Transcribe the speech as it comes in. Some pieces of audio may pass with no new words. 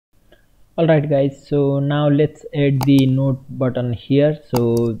Alright guys, so now let's add the note button here.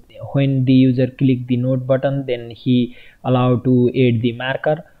 So when the user click the note button, then he allow to add the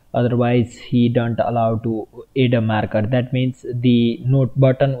marker, otherwise he don't allow to add a marker. That means the note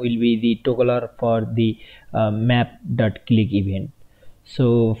button will be the toggler for the map.click event.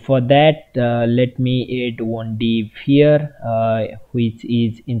 So for that, let me add one div here, which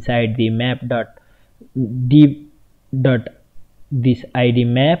is inside the map.div dot this id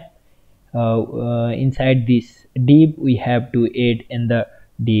map. Inside this div we have to add in the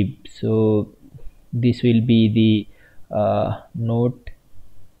div, so this will be the note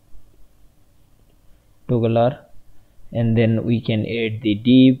toggler, and then we can add the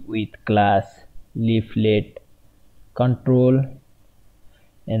div with class leaflet control,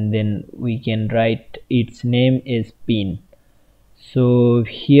 and then we can write its name as pin. So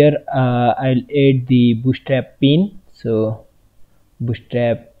here I'll add the bootstrap pin, so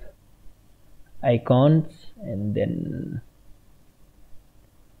bootstrap icons, and then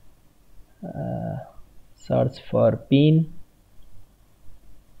search for pin,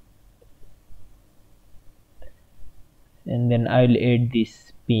 and then I will add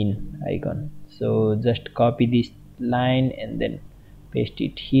this pin icon. So just copy this line and then paste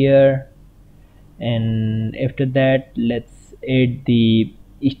it here, and after that let's add the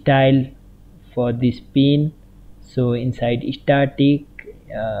style for this pin. So inside static,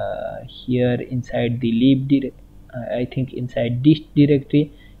 here inside the lib I think inside this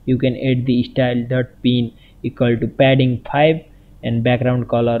directory you can add the style.pin equal to padding 5, and background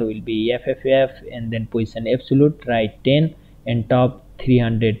color will be FFF, and then position absolute, right 10, and top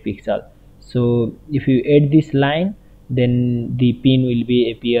 300 pixel. So if you add this line, then the pin will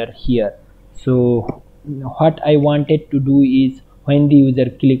be appear here. So what I wanted to do is when the user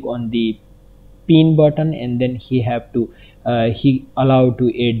click on the pin button, and then he have to he allowed to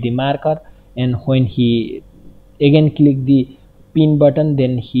add the marker, and when he again click the pin button,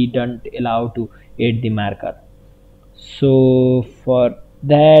 then he don't allow to add the marker. So for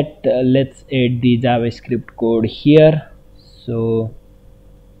that, let's add the JavaScript code here. So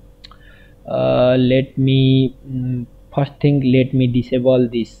let me first thing, let me disable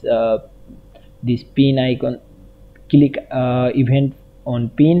this pin icon, click event on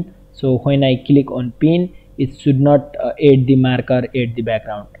pin. So when I click on pin, it should not add the marker at the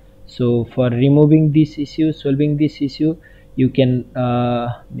background. So for removing this issue, solving this issue, you can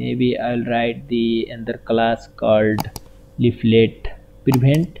maybe I'll write the another class called leaflet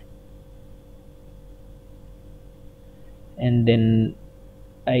prevent, and then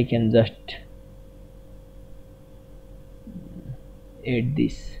I can just add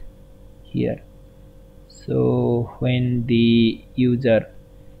this here. So when the user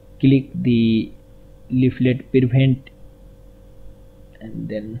click the leaflet prevent, and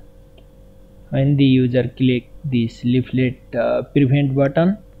then when the user click this leaflet prevent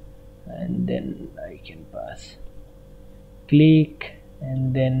button, and then I can pass click,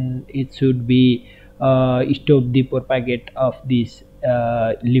 and then it should be stop the propagate of this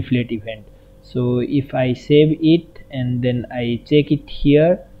leaflet event. So if I save it and then I check it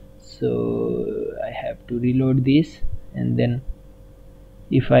here, so I have to reload this, and then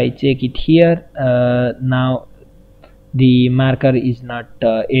if I check it here, now the marker is not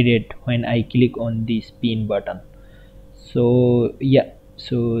added when I click on this pin button. So yeah,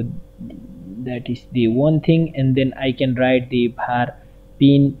 so that is the one thing, and then I can write the var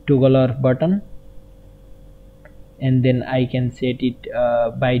pin toggler button, and then I can set it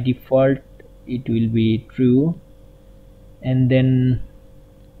by default it will be true, and then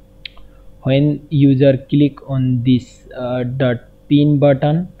when user click on this dot pin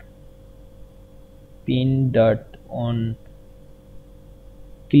button, pin dot on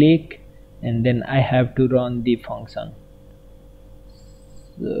click, and then I have to run the function.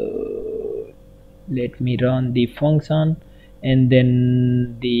 So let me run the function, and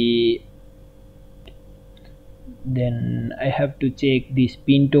then I have to check this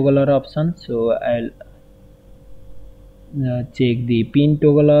pin toggler option. So I'll check the pin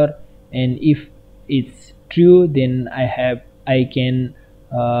toggler, and if it's true, then I can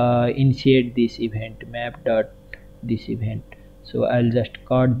initiate this event map dot this event. So I'll just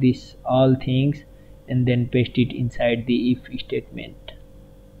cut this all things and then paste it inside the if statement.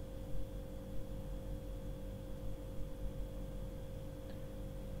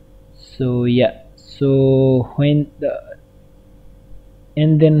 So yeah, so when the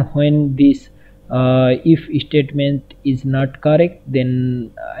and then when this if statement is not correct,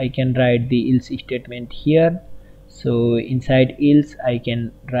 then I can write the else statement here. So inside else I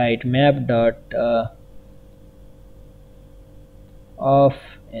can write map dot off,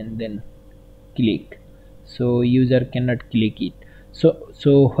 and then click, so user cannot click it.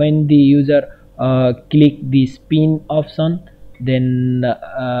 So when the user click the spin option, then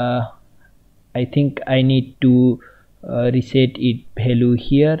I think I need to reset it value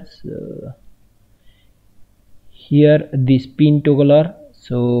here. So here this pin toggler,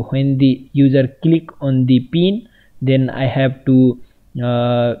 so when the user click on the pin, then I have to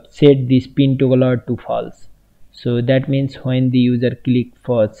set this pin toggler to false. So that means when the user click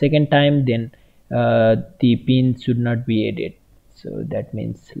for second time, then the pin should not be added. So that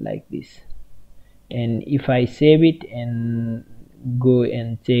means like this. And if I save it and go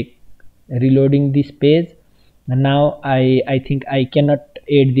and check reloading this page, now I think I cannot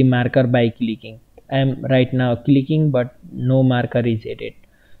add the marker by clicking. I am right now clicking, but no marker is added.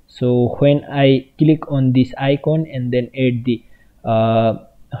 So when I click on this icon and then add the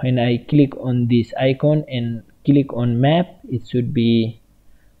when I click on this icon and click on map, it should be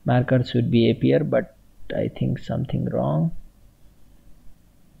marker should be appear, but I think something wrong.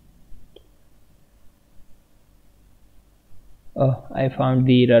 Oh, I found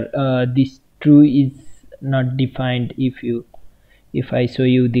the error. This true is not defined. If I show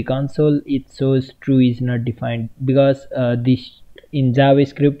you the console, it shows true is not defined, because this in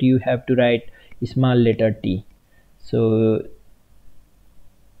JavaScript you have to write small letter t. So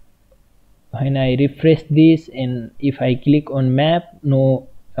when I refresh this and if I click on map, no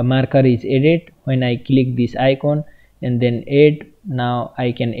marker is added. When I click this icon and then add, now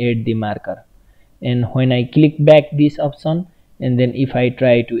I can add the marker. And when I click back this option and then if I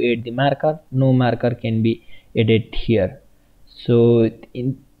try to add the marker, no marker can be added here. So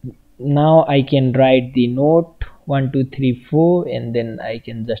now I can write the note 1 2 3 4 and then I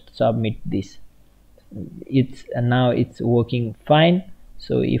can just submit this. It's now it's working fine.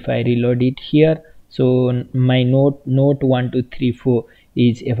 So if I reload it here, so my note 1 2 3 4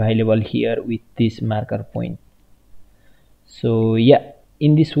 is available here with this marker point. So yeah,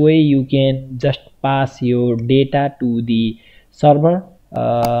 in this way you can just pass your data to the server,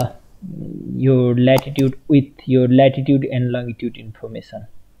 your latitude with your latitude and longitude information.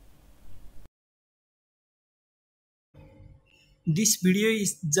 This video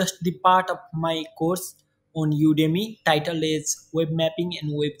is just the part of my course on Udemy titled as Web Mapping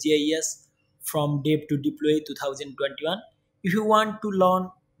and WebGIS from Dev to Deploy 2021. If you want to learn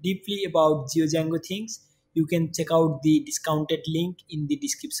deeply about geodjango things, you can check out the discounted link in the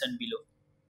description below.